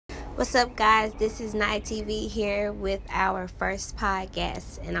What's up, guys? This is Night TV here with our first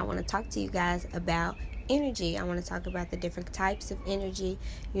podcast, and I want to talk to you guys about energy. I want to talk about the different types of energy,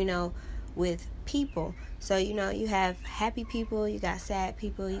 with people. So, you have happy people, you got sad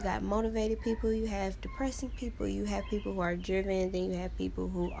people, you got motivated people, you have depressing people, you have people who are driven, then you have people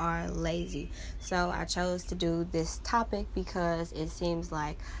who are lazy. So, I chose to do this topic because it seems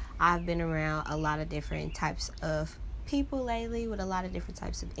like I've been around a lot of different types of people lately with a lot of different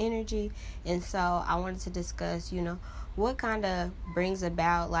types of energy, and so I wanted to discuss what kind of brings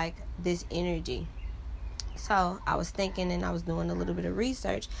about like this energy. So I was thinking, and I was doing a little bit of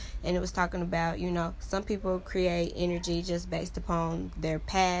research, and it was talking about, some people create energy just based upon their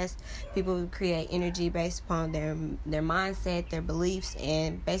past. People create energy based upon their mindset, their beliefs,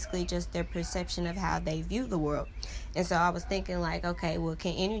 and basically just their perception of how they view the world. And so I was thinking like, okay, well,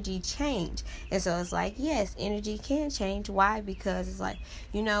 can energy change? And so it's like, yes, energy can change. Why? Because it's like,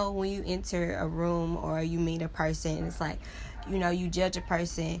 when you enter a room or you meet a person, it's like, you judge a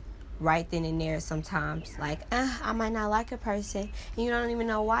person right then and there sometimes. Like, I might not like a person, and you don't even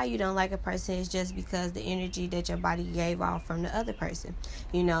know why you don't like a person. It's just because the energy that your body gave off from the other person,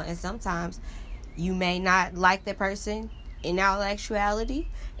 and sometimes you may not like the person in all actuality,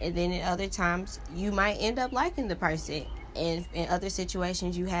 and then in other times you might end up liking the person. And in other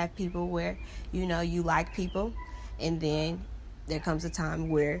situations, you have people where you like people, and then there comes a time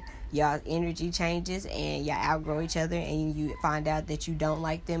where y'all energy changes and y'all outgrow each other, and you find out that you don't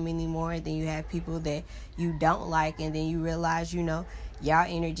like them anymore. And then you have people that you don't like, and then you realize y'all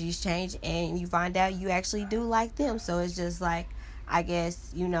energies change, and you find out you actually do like them. So it's just like, I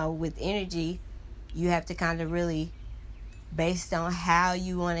guess with energy, you have to kind of really based on how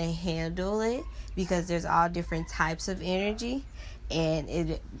you want to handle it, because there's all different types of energy, and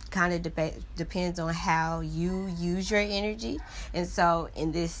it kind of depends on how you use your energy. And so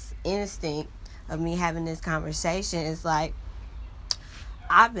in this instinct of me having this conversation, it's like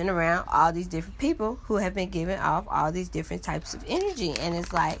I've been around all these different people who have been giving off all these different types of energy, and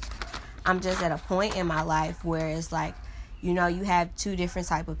it's like I'm just at a point in my life where it's like you have two different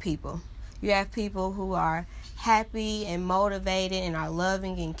type of people. You have people who are happy and motivated and are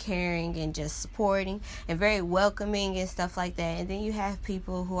loving and caring and just supporting and very welcoming and stuff like that. And then you have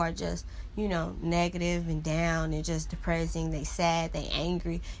people who are just, negative and down and just depressing. They sad, they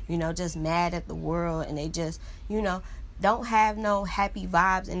angry, just mad at the world, and they just, don't have no happy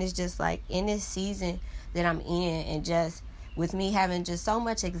vibes. And it's just like in this season that I'm in, and just with me having just so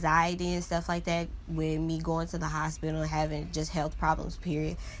much anxiety and stuff like that, with me going to the hospital and having just health problems,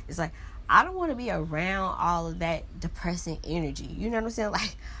 period, it's like I don't want to be around all of that depressing energy. You know what I'm saying?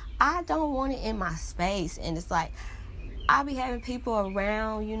 Like, I don't want it in my space. And it's like, I be having people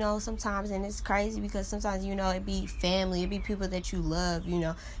around, sometimes, and it's crazy because sometimes, it be family, it be people that you love,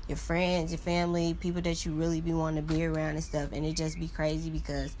 your friends, your family, people that you really be wanting to be around and stuff. And it just be crazy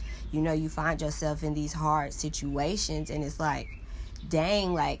because, you find yourself in these hard situations, and it's like,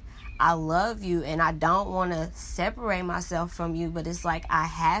 dang, like, I love you and I don't want to separate myself from you, but it's like I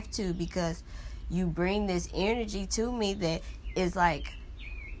have to, because you bring this energy to me that is like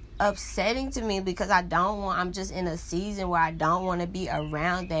upsetting to me, because I'm just in a season where I don't want to be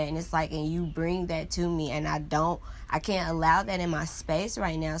around that. And it's like, and you bring that to me, and I can't allow that in my space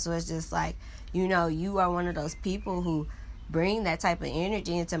right now. So it's just like, you are one of those people who bring that type of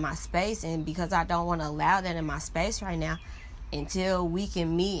energy into my space, and because I don't want to allow that in my space right now, until we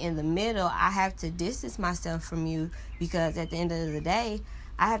can meet in the middle, I have to distance myself from you, because at the end of the day,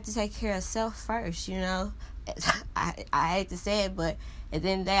 I have to take care of self first, I hate to say it, but at the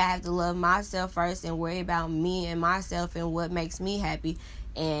end of the day, I have to love myself first and worry about me and myself and what makes me happy.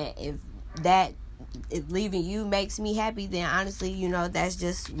 And if leaving you makes me happy, then honestly, that's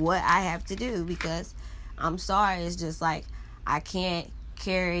just what I have to do, because I'm sorry, it's just like I can't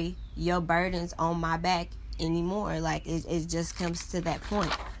carry your burdens on my back anymore. Like it just comes to that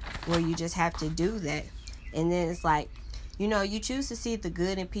point where you just have to do that. And then it's like, you choose to see the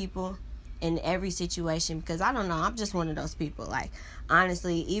good in people in every situation, because I don't know, I'm just one of those people. Like,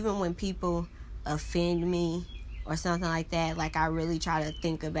 honestly, even when people offend me or something like that, like I really try to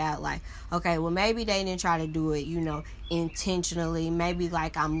think about like, okay, well, maybe they didn't try to do it, intentionally. Maybe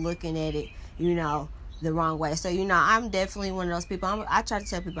like I'm looking at it, the wrong way. So, I'm definitely one of those people. I try to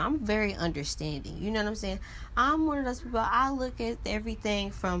tell people I'm very understanding. You know what I'm saying? I'm one of those people. I look at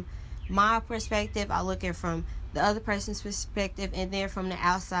everything from my perspective. I look at it from the other person's perspective, and then from the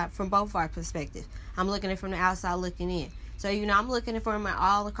outside, from both our perspectives. I'm looking at it from the outside looking in. So, I'm looking at it from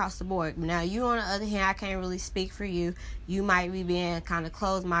all across the board. Now, you, on the other hand, I can't really speak for you. You might be being kind of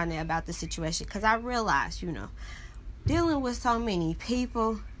closed-minded about the situation, because I realize, dealing with so many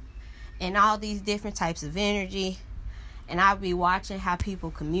people, and all these different types of energy. And I'll be watching how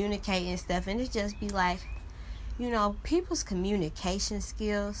people communicate and stuff. And it just be like, people's communication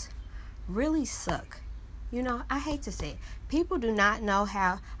skills really suck. I hate to say it. People do not know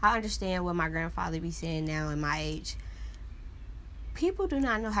how. I understand what my grandfather be saying now in my age. People do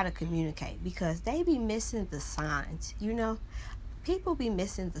not know how to communicate because they be missing the signs, People be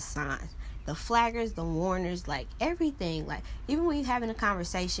missing the signs. The flaggers, the warners, like everything. Like even when you're having a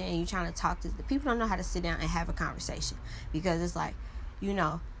conversation and you're trying to talk to the people, don't know how to sit down and have a conversation because it's like, you're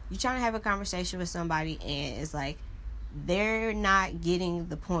trying to have a conversation with somebody and it's like they're not getting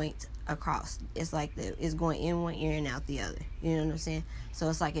the point across. It's like it's going in one ear and out the other. You know what I'm saying? So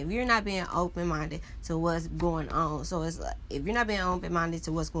it's like if you're not being open-minded to what's going on, so it's like if you're not being open-minded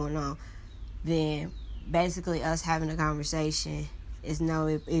to what's going on, then basically us having a conversation is no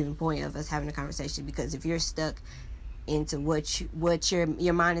even point of us having a conversation, because if you're stuck into what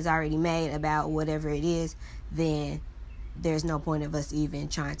your mind is already made about whatever it is, then there's no point of us even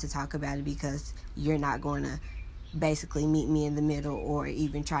trying to talk about it, because you're not going to basically meet me in the middle or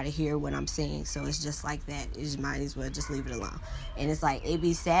even try to hear what I'm saying. So it's just like that. You just might as well just leave it alone. And it's like it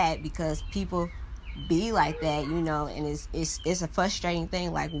be sad because people be like that, and it's a frustrating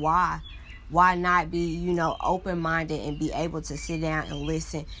thing. Like why not be, open-minded and be able to sit down and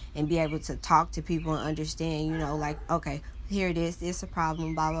listen and be able to talk to people and understand, like, okay, here it is, it's a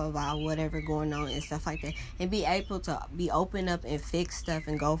problem, blah, blah, blah, whatever going on and stuff like that. And be able to be open up and fix stuff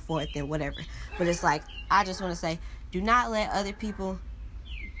and go forth and whatever. But it's like, I just want to say, do not let other people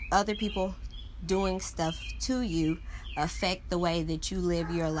doing stuff to you affect the way that you live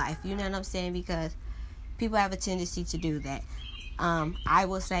your life. You know what I'm saying? Because people have a tendency to do that. I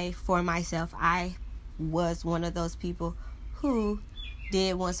will say for myself, I was one of those people who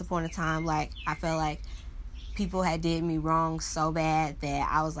did once upon a time, like, I felt like people had did me wrong so bad that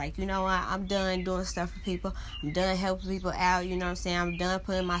I was like, you know what, I'm done doing stuff for people. I'm done helping people out, you know what I'm saying? I'm done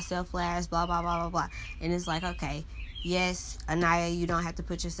putting myself last, blah, blah, blah, blah, blah. And it's like, okay, yes, Anaya, you don't have to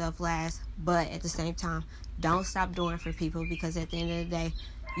put yourself last, but at the same time, don't stop doing for people, because at the end of the day,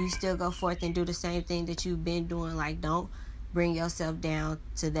 you still go forth and do the same thing that you've been doing. Like, don't bring yourself down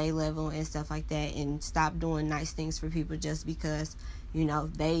to their level and stuff like that, and stop doing nice things for people just because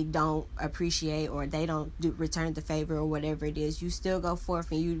they don't appreciate or they don't return the favor or whatever it is. You still go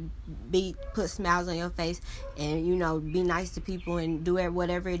forth and you put smiles on your face and be nice to people and do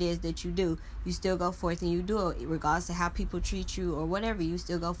whatever it is that you do. You still go forth and you do it regardless of how people treat you or whatever. You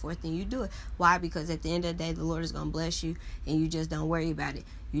still go forth and you do it. Why? Because at the end of the day, the Lord is going to bless you, and you just don't worry about it.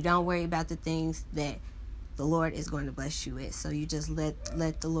 You don't worry about the things that the Lord is going to bless you with. So you just let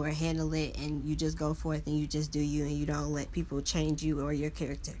the Lord handle it, and you just go forth and you just do you, and you don't let people change you or your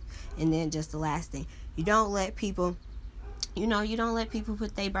character. And then just the last thing, you don't let people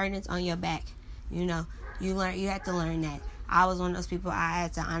put their burdens on your back. You have to learn that. I was one of those people. I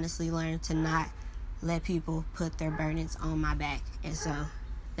had to honestly learn to not let people put their burdens on my back. And so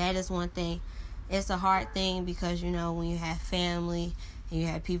that is one thing. It's a hard thing because when you have family and you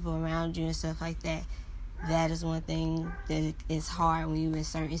have people around you and stuff like that, that is one thing that is hard when you're in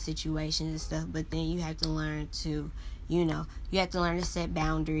certain situations and stuff. But then you have to learn to, you have to learn to set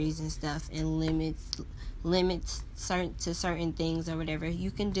boundaries and stuff, and limits certain things or whatever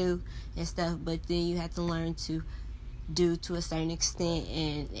you can do and stuff. But then you have to learn to do to a certain extent,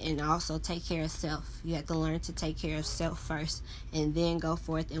 and also take care of self. You have to learn to take care of self first, and then go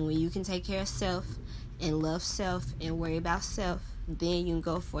forth. And when you can take care of self and love self and worry about self, then you can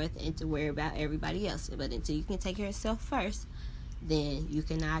go forth and to worry about everybody else. But until you can take care of self first, then you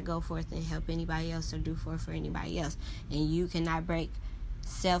cannot go forth and help anybody else or do for anybody else. And you cannot break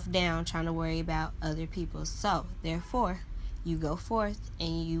self down trying to worry about other people. So therefore, you go forth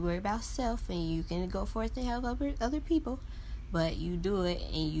and you worry about self, and you can go forth and help other people. But you do it,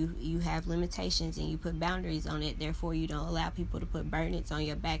 and you have limitations, and you put boundaries on it. Therefore, you don't allow people to put burdens on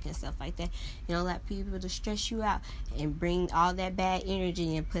your back and stuff like that. You don't allow people to stress you out and bring all that bad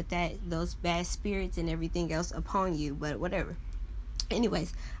energy and put those bad spirits and everything else upon you. But whatever.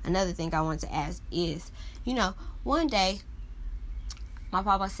 Anyways, another thing I want to ask is, one day, my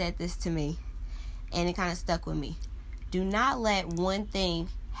papa said this to me, and it kind of stuck with me. Do not let one thing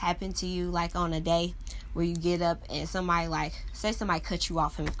happen to you, like on a day where you get up and somebody cut you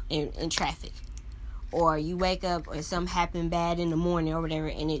off in traffic, or you wake up or something happened bad in the morning or whatever,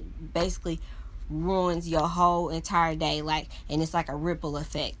 and it basically ruins your whole entire day, and it's like a ripple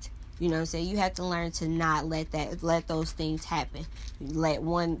effect. You know what I'm saying? You have to learn to not let those things happen. Let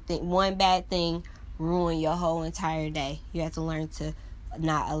one bad thing ruin your whole entire day. You have to learn to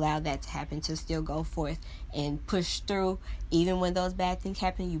not allow that to happen, to still go forth and push through. Even when those bad things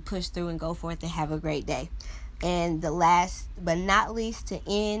happen, you push through and go forth and have a great day. And the last but not least, to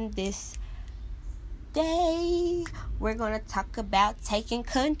end this day, we're going to talk about taking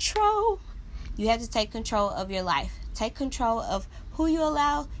control. You have to take control of your life. Take control of who you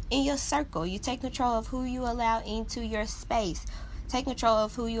allow in your circle. You take control of who you allow into your space. Take control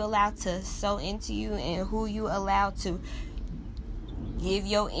of who you allow to sow into you and who you allow to give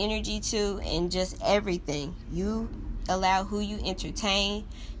your energy to, and just everything. You allow who you entertain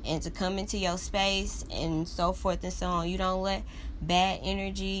and to come into your space and so forth and so on. You don't let bad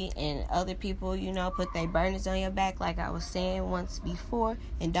energy and other people, put their burdens on your back, like I was saying once before.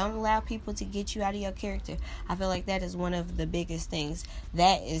 And don't allow people to get you out of your character. I feel like that is one of the biggest things.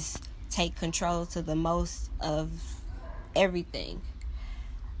 That is take control to the most of everything.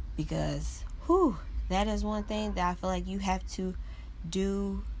 Because, that is one thing that I feel like you have to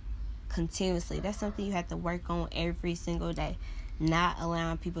do continuously. That's something you have to work on every single day. Not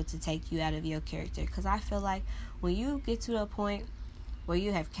allowing people to take you out of your character. Because I feel like when you get to the point where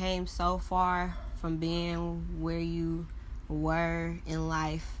you have came so far from being where you were in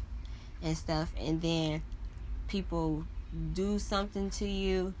life and stuff, and then people do something to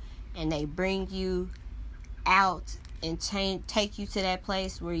you and they bring you out and take you to that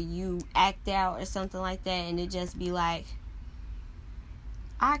place where you act out or something like that, and it just be like,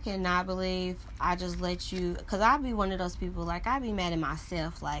 I cannot believe I just let you, because I be one of those people, like, I be mad at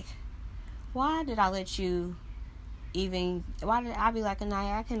myself, like, why did I let you I be like,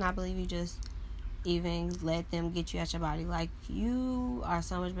 Anaya, I cannot believe you just even let them get you out your body. Like, you are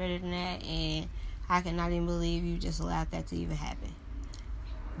so much better than that, and I cannot even believe you just allowed that to even happen.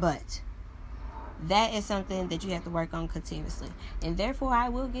 But that is something that you have to work on continuously, and therefore I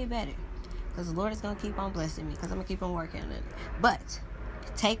will get better, because the Lord is going to keep on blessing me, because I'm going to keep on working on it. But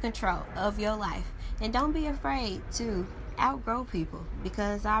take control of your life, and don't be afraid to outgrow people,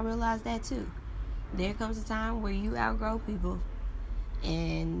 because I realize that too. There comes a time where you outgrow people,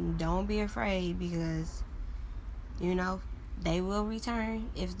 and don't be afraid, because they will return.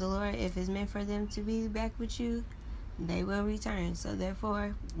 If it's meant for them to be back with you, they will return. So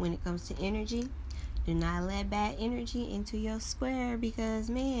therefore, when it comes to energy, do not let bad energy into your square, because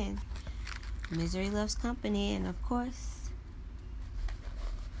misery loves company, and of course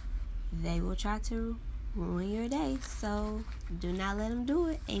they will try to ruin your day. So do not let them do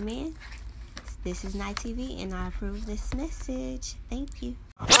it. Amen. This is Night TV, and I approve this message. Thank you.